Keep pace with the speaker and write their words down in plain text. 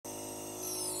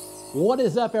What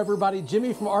is up, everybody?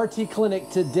 Jimmy from RT Clinic.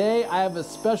 Today I have a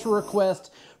special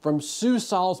request from Sue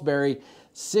Salisbury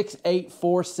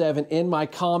 6847 in my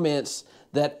comments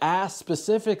that asked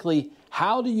specifically,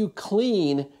 how do you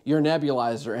clean your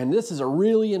nebulizer? And this is a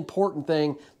really important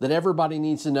thing that everybody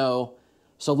needs to know.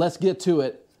 So let's get to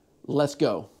it. Let's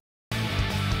go.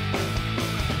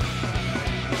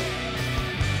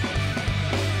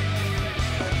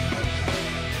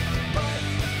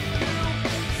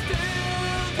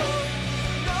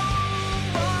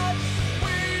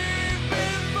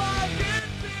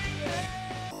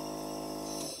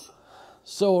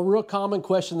 So a real common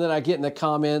question that I get in the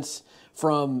comments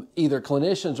from either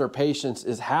clinicians or patients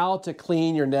is how to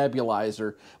clean your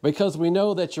nebulizer, because we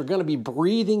know that you're going to be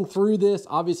breathing through this.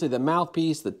 Obviously the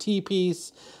mouthpiece, the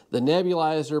T-piece, the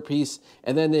nebulizer piece,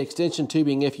 and then the extension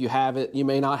tubing if you have it. You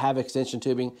may not have extension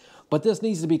tubing, but this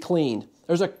needs to be cleaned.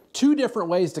 There's two different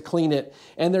ways to clean it,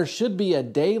 and there should be a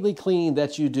daily clean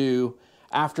that you do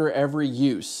after every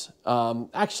use.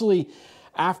 Actually,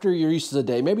 after your use of the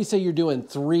day, maybe say you're doing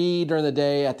 3 during the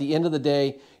day. At the end of the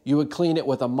day, you would clean it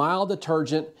with a mild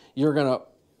detergent. You're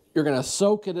gonna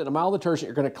soak it in a mild detergent.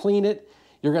 You're gonna clean it.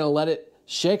 You're gonna let it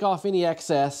shake off any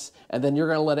excess, and then you're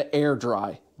gonna let it air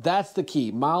dry. That's the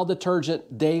key. Mild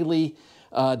detergent daily,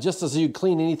 just as you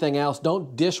clean anything else.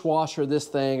 Don't dishwasher this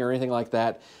thing or anything like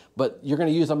that, but you're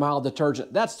gonna use a mild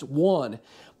detergent. That's one.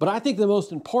 But I think the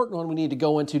most important one we need to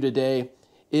go into today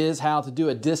is how to do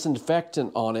a disinfectant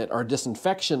on it or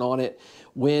disinfection on it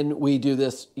when we do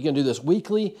this. You can do this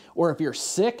weekly, or if you're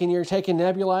sick and you're taking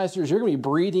nebulizers, you're gonna be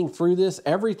breathing through this.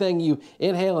 Everything you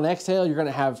inhale and exhale, you're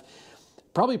gonna have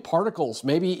probably particles,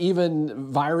 maybe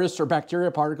even virus or bacteria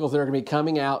particles that are gonna be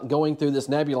coming out, going through this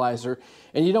nebulizer.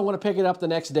 And you don't wanna pick it up the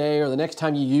next day or the next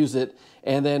time you use it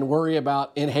and then worry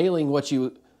about inhaling what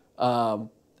you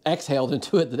exhaled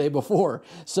into it the day before.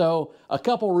 So a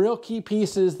couple real key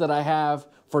pieces that I have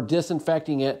for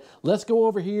disinfecting it. Let's go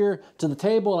over here to the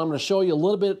table and I'm going to show you a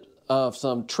little bit of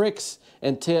some tricks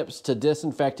and tips to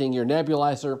disinfecting your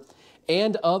nebulizer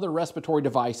and other respiratory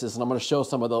devices, and I'm going to show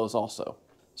some of those also.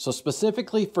 So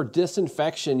specifically for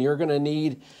disinfection, you're going to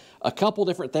need a couple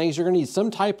different things. You're going to need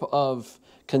some type of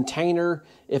container,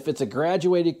 if it's a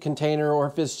graduated container or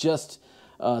if it's just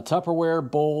a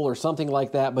Tupperware bowl or something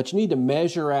like that, but you need to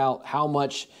measure out how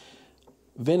much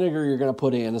vinegar you're going to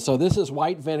put in. And so this is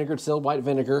white vinegar, distilled white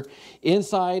vinegar.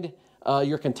 Inside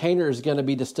your container is going to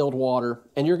be distilled water,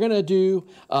 and you're going to do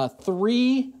a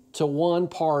 3 to 1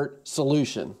 part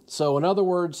solution. So in other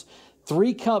words,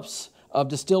 3 cups of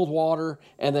distilled water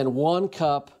and then 1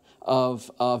 cup of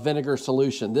vinegar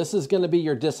solution. This is going to be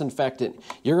your disinfectant.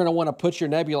 You're going to want to put your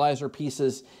nebulizer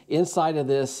pieces inside of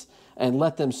this and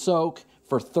let them soak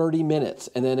for 30 minutes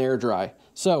and then air dry.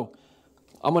 So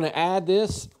I'm going to add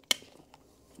this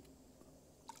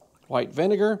white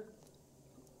vinegar.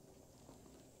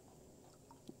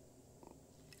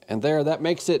 And there, that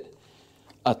makes it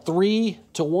a 3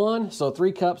 to 1. So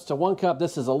 3 cups to 1 cup.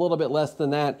 This is a little bit less than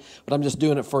that, but I'm just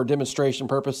doing it for demonstration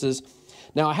purposes.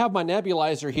 Now I have my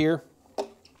nebulizer here,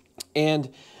 and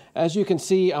as you can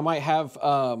see, I might have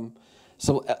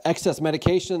some excess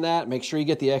medication in that. Make sure you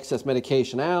get the excess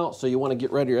medication out. So you want to get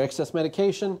rid of your excess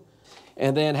medication,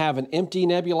 and then have an empty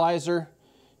nebulizer.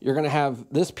 You're going to have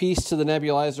this piece to the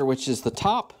nebulizer, which is the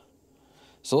top.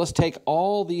 So let's take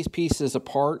all these pieces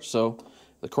apart. So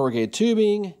the corrugated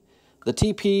tubing, the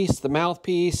T-piece, the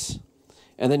mouthpiece,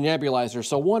 and then nebulizer.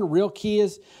 So one real key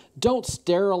is don't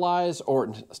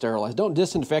don't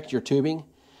disinfect your tubing.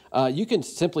 You can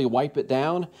simply wipe it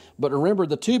down, but remember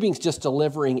the tubing's just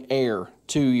delivering air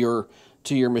to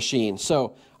your machine.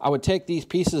 So I would take these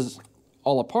pieces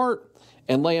all apart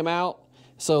and lay them out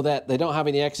so that they don't have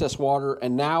any excess water.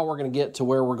 And now we're going to get to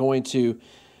where we're going to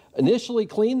initially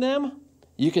clean them.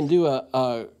 You can do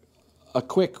a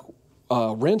quick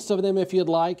rinse of them if you'd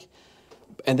like,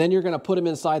 and then you're going to put them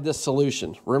inside this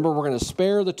solution. Remember, we're going to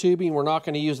spare the tubing. We're not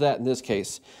going to use that in this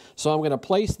case. So I'm going to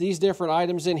place these different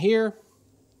items in here.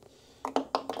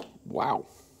 Wow.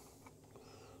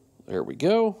 There we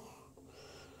go.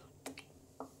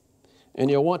 And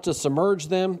you'll want to submerge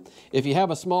them. If you have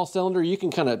a small cylinder, you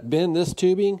can kind of bend this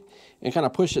tubing and kind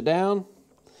of push it down.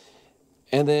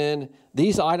 And then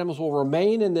these items will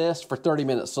remain in this for 30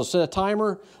 minutes. So set a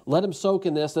timer, let them soak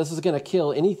in this. This is going to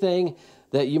kill anything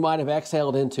that you might have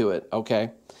exhaled into it,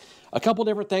 okay? A couple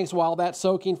different things while that's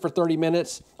soaking for 30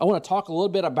 minutes. I want to talk a little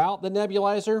bit about the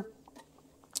nebulizer.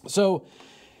 So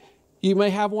you may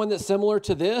have one that's similar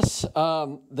to this. They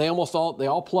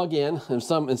all plug in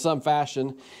some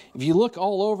fashion. If you look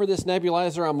all over this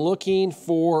nebulizer, I'm looking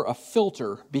for a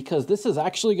filter because this is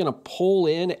actually going to pull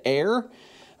in air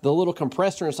the little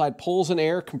compressor inside pulls in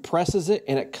air, compresses it,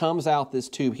 and it comes out this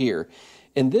tube here.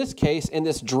 In this case, in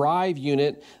this drive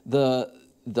unit, the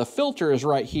filter is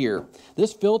right here.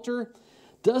 This filter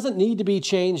doesn't need to be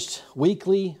changed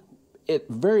weekly. It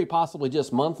very possibly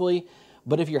just monthly.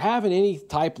 But if you're having any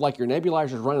type, like your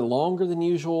nebulizer is running longer than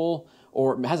usual,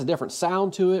 or it has a different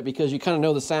sound to it because you kind of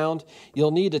know the sound,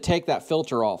 you'll need to take that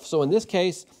filter off. So in this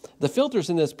case, the filter's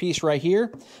in this piece right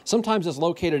here. Sometimes it's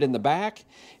located in the back,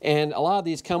 and a lot of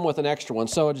these come with an extra one.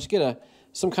 So just get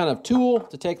some kind of tool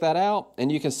to take that out,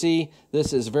 and you can see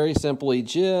this is very simply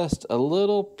just a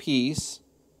little piece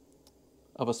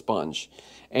of a sponge.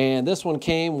 And this one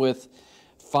came with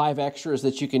 5 extras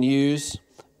that you can use.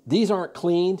 These aren't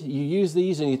cleaned. You use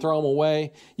these and you throw them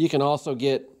away. You can also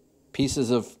get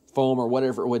pieces of foam or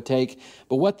whatever it would take.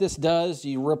 But what this does,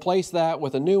 you replace that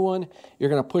with a new one. You're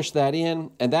going to push that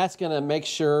in, and that's going to make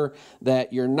sure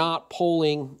that you're not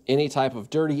pulling any type of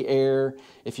dirty air.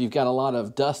 If you've got a lot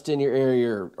of dust in your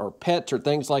area or pets or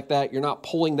things like that, you're not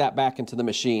pulling that back into the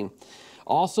machine.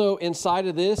 Also, inside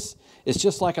of this, it's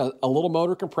just like a little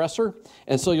motor compressor,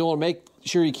 and so you'll want to make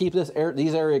sure you keep these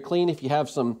areas clean. If you have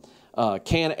some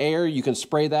can of air, you can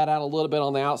spray that out a little bit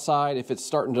on the outside if it's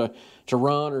starting to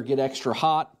run or get extra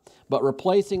hot. But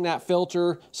replacing that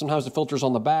filter, sometimes the filter's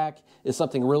on the back, is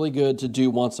something really good to do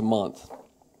once a month.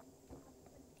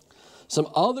 Some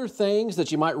other things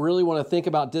that you might really want to think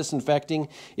about disinfecting,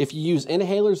 if you use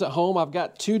inhalers at home, I've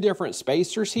got 2 different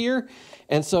spacers here.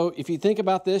 And so if you think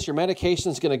about this, your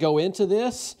medication is going to go into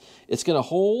this. It's going to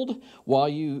hold while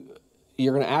you're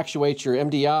going to actuate your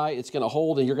MDI. It's going to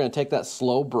hold, and you're going to take that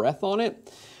slow breath on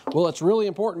it. Well, it's really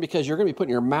important because you're going to be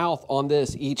putting your mouth on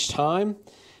this each time.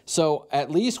 So at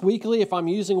least weekly, if I'm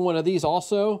using one of these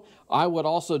also, I would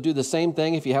also do the same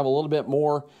thing. If you have a little bit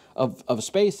more of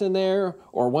space in there,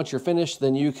 or once you're finished,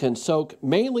 then you can soak.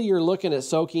 Mainly you're looking at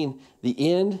soaking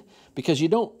the end because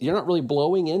you're not really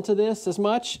blowing into this as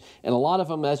much. And a lot of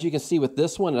them, as you can see with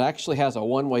this one, it actually has a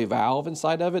one-way valve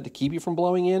inside of it to keep you from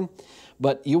blowing in.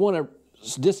 But you want to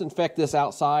disinfect this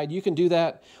outside. You can do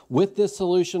that with this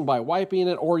solution by wiping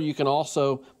it, or you can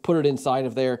also put it inside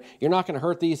of there. You're not going to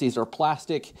hurt these. These are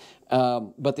plastic.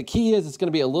 But the key is it's going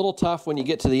to be a little tough when you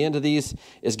get to the end of these,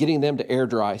 is getting them to air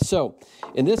dry. So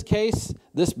in this case,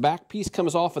 this back piece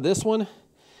comes off of this one,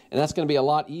 and that's going to be a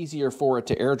lot easier for it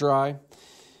to air dry.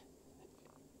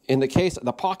 In the case of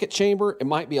the pocket chamber, it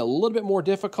might be a little bit more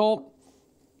difficult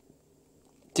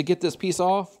to get this piece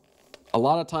off. A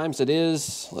lot of times it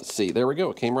is. Let's see, there we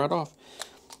go, it came right off.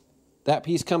 That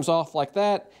piece comes off like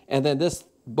that, and then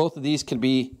both of these can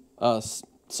be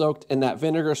soaked in that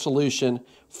vinegar solution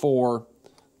for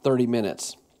 30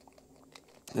 minutes.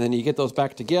 And then you get those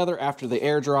back together after they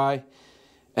air dry,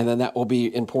 and then that will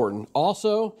be important.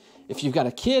 Also, if you've got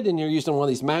a kid and you're using one of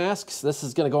these masks, this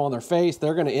is going to go on their face.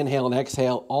 They're going to inhale and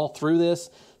exhale all through this.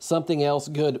 Something else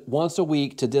good once a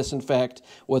week to disinfect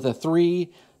with a 3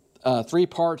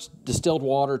 parts distilled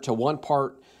water to 1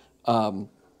 part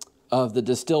of the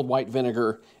distilled white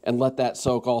vinegar, and let that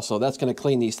soak also. That's going to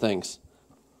clean these things.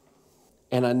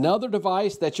 And another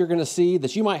device that you're going to see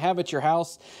that you might have at your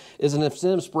house is an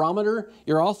spirometer.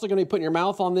 You're also going to be putting your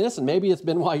mouth on this, and maybe it's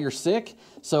been while you're sick.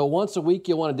 So once a week,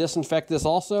 you'll want to disinfect this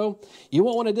also. You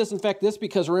won't want to disinfect this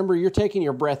because, remember, you're taking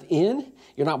your breath in.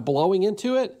 You're not blowing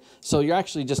into it. So you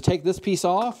actually just take this piece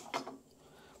off,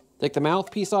 take the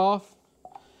mouthpiece off,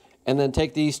 and then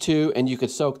take these 2, and you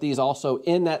could soak these also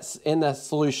in that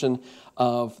solution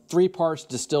of 3 parts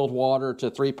distilled water to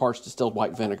 3 parts distilled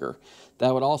white vinegar.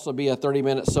 That would also be a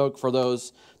 30-minute soak for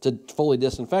those to fully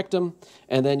disinfect them,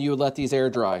 and then you would let these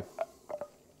air dry.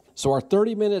 So our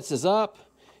 30 minutes is up.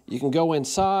 You can go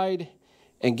inside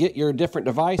and get your different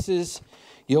devices.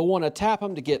 You'll want to tap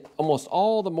them to get almost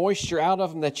all the moisture out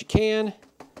of them that you can.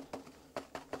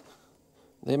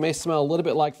 They may smell a little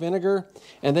bit like vinegar,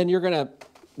 and then you're going to,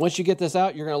 once you get this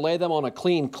out, you're going to lay them on a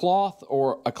clean cloth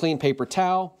or a clean paper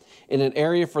towel in an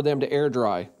area for them to air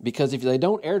dry. Because if they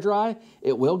don't air dry,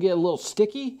 it will get a little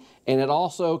sticky, and it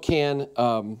also can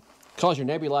cause your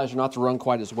nebulizer not to run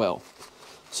quite as well.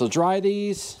 So dry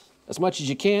these as much as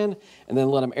you can, and then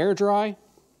let them air dry.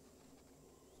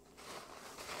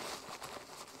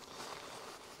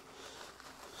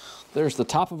 There's the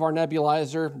top of our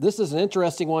nebulizer. This is an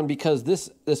interesting one because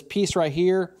this piece right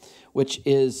here, which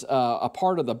is a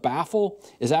part of the baffle,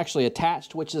 is actually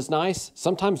attached, which is nice.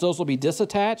 Sometimes those will be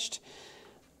disattached,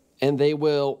 and they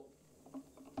will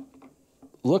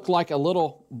look like a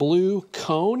little blue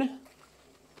cone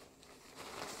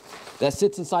that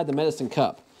sits inside the medicine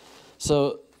cup.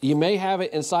 So you may have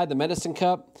it inside the medicine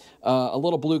cup, a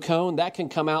little blue cone. That can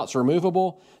come out, it's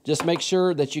removable. Just make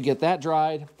sure that you get that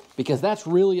dried, because that's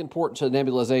really important to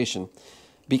nebulization.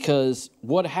 Because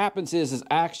what happens is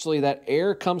actually that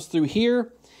air comes through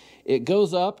here, it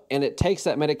goes up and it takes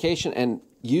that medication and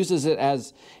uses it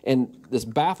as, and this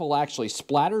baffle actually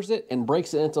splatters it and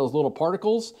breaks it into those little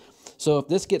particles. So if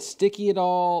this gets sticky at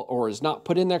all or is not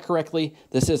put in there correctly,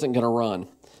 this isn't going to run.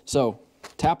 So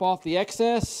tap off the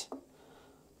excess.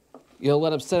 You'll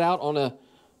let them sit out on a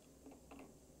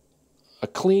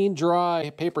clean,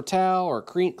 dry paper towel or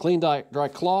clean, dry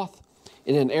cloth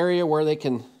in an area where they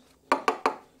can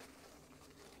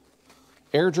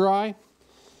air dry.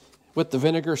 With the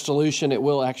vinegar solution, it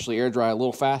will actually air dry a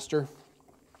little faster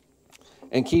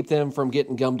and keep them from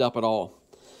getting gummed up at all.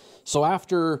 So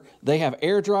after they have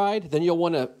air dried, then you'll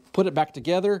want to put it back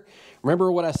together. Remember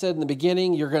what I said in the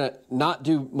beginning, you're going to not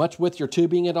do much with your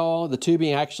tubing at all. The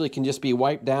tubing actually can just be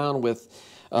wiped down with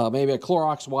maybe a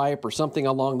Clorox wipe or something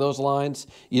along those lines.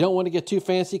 You don't want to get too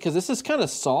fancy because this is kind of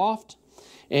soft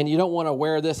and you don't want to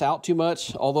wear this out too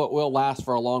much, although it will last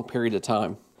for a long period of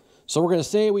time. So we're going to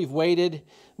say we've waited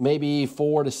maybe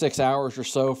 4 to 6 hours or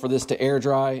so for this to air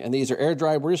dry, and these are air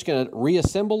dried. We're just going to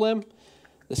reassemble them.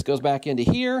 This goes back into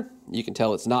here. You can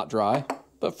tell it's not dry,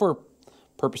 but for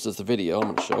purposes of video, I'm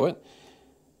going to show it.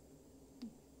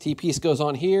 T-piece goes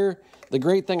on here. The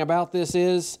great thing about this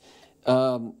is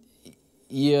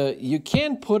you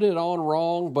can put it on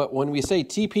wrong, but when we say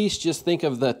T-piece, just think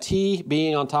of the T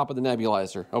being on top of the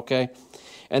nebulizer, okay?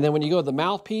 And then when you go to the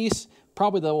mouthpiece,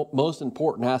 probably the most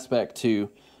important aspect to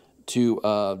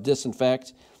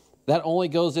disinfect, that only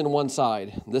goes in one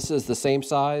side. This is the same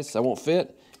size. That won't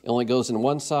fit. It only goes in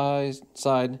one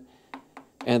side.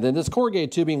 And then this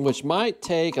corrugated tubing, which might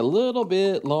take a little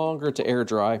bit longer to air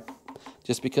dry,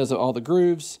 just because of all the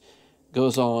grooves,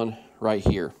 goes on right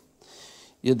here.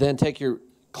 You then take your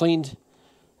cleaned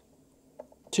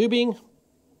tubing,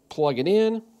 plug it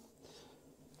in,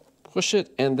 push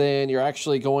it, and then you're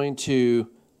actually going to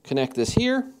connect this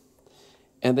here,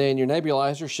 and then your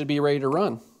nebulizer should be ready to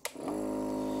run.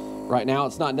 Right now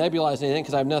it's not nebulizing anything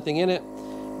because I have nothing in it,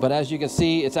 but as you can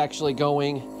see, it's actually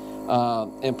going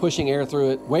and pushing air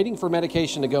through it, waiting for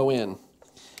medication to go in.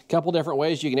 A couple different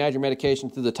ways. You can add your medication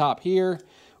through the top here,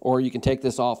 or you can take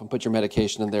this off and put your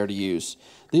medication in there to use.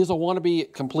 These will want to be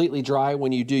completely dry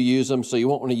when you do use them, so you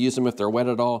won't want to use them if they're wet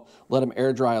at all. Let them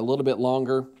air dry a little bit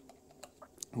longer.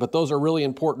 But those are really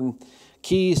important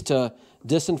keys to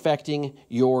disinfecting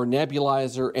your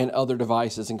nebulizer and other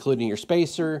devices, including your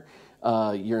spacer,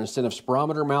 your incentive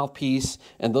spirometer mouthpiece,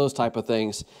 and those type of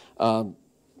things.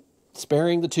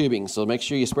 Sparing the tubing, so make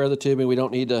sure you spare the tubing. We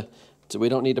don't need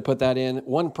to put that in.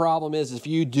 One problem is if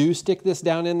you do stick this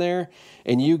down in there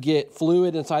and you get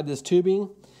fluid inside this tubing,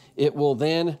 it will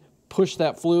then push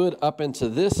that fluid up into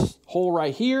this hole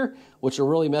right here, which will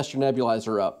really mess your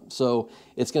nebulizer up. So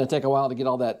it's going to take a while to get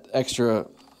all that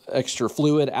extra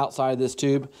fluid outside of this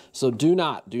tube. So do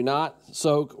not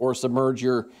soak or submerge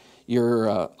your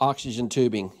oxygen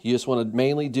tubing. You just want to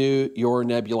mainly do your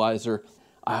nebulizer.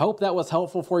 I hope that was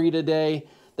helpful for you today.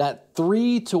 That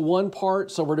 3 to 1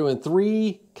 part, so we're doing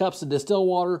 3 cups of distilled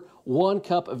water, 1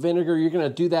 cup of vinegar. You're going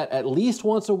to do that at least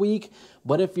once a week,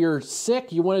 but if you're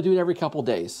sick, you want to do it every couple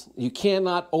days. You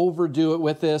cannot overdo it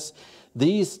with this.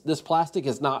 This plastic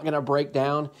is not going to break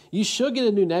down. You should get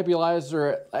a new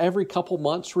nebulizer every couple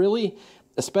months, really,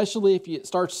 especially if it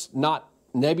starts not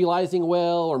nebulizing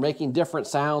well or making different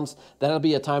sounds. That'll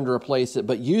be a time to replace it.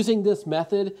 But using this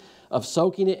method of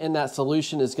soaking it in that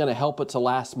solution is going to help it to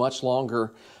last much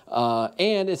longer,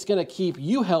 and it's going to keep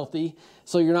you healthy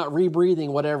so you're not rebreathing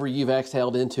whatever you've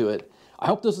exhaled into it. I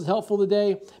hope this was helpful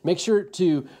today. Make sure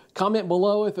to comment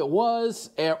below if it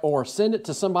was, or send it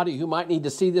to somebody who might need to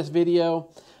see this video.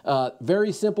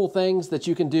 Very simple things that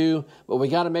you can do, but we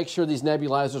got to make sure these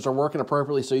nebulizers are working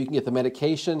appropriately so you can get the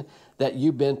medication that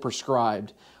you've been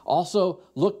prescribed. Also,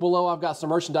 look below. I've got some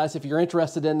merchandise if you're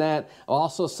interested in that. I'm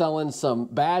also selling some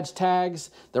badge tags.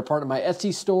 They're part of my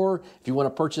Etsy store. If you want to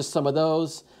purchase some of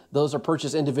those are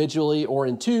purchased individually or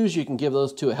in twos. You can give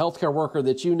those to a healthcare worker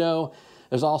that you know.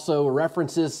 There's also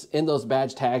references in those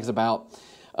badge tags about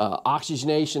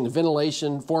oxygenation,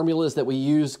 ventilation formulas that we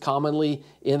use commonly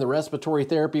in the respiratory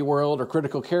therapy world or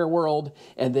critical care world.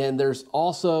 And then there's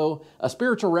also a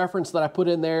spiritual reference that I put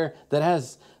in there that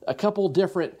has a couple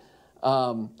different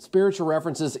spiritual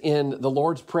references in the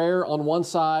Lord's Prayer on one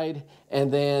side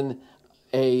and then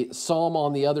a psalm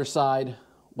on the other side,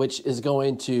 which is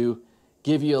going to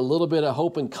give you a little bit of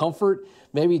hope and comfort.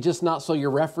 Maybe just not so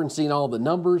you're referencing all the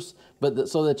numbers, but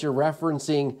so that you're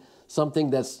referencing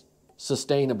something that's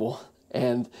sustainable.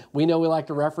 And we know we like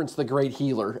to reference the great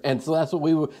healer. And so that's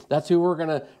who we're going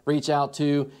to reach out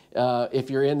to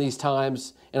if you're in these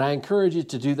times. And I encourage you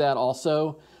to do that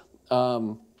also.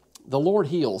 the Lord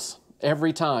heals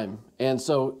every time. And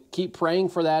so keep praying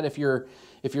for that if you're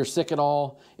sick at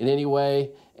all in any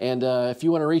way. And if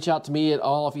you want to reach out to me at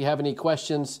all, if you have any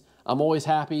questions, I'm always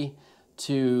happy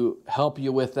to help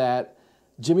you with that.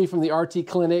 Jimmy from the RT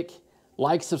Clinic.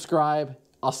 Like, subscribe.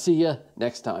 I'll see you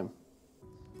next time.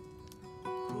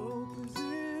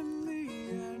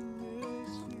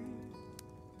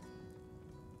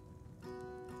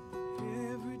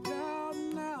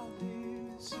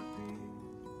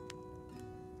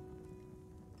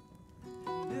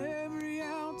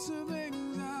 To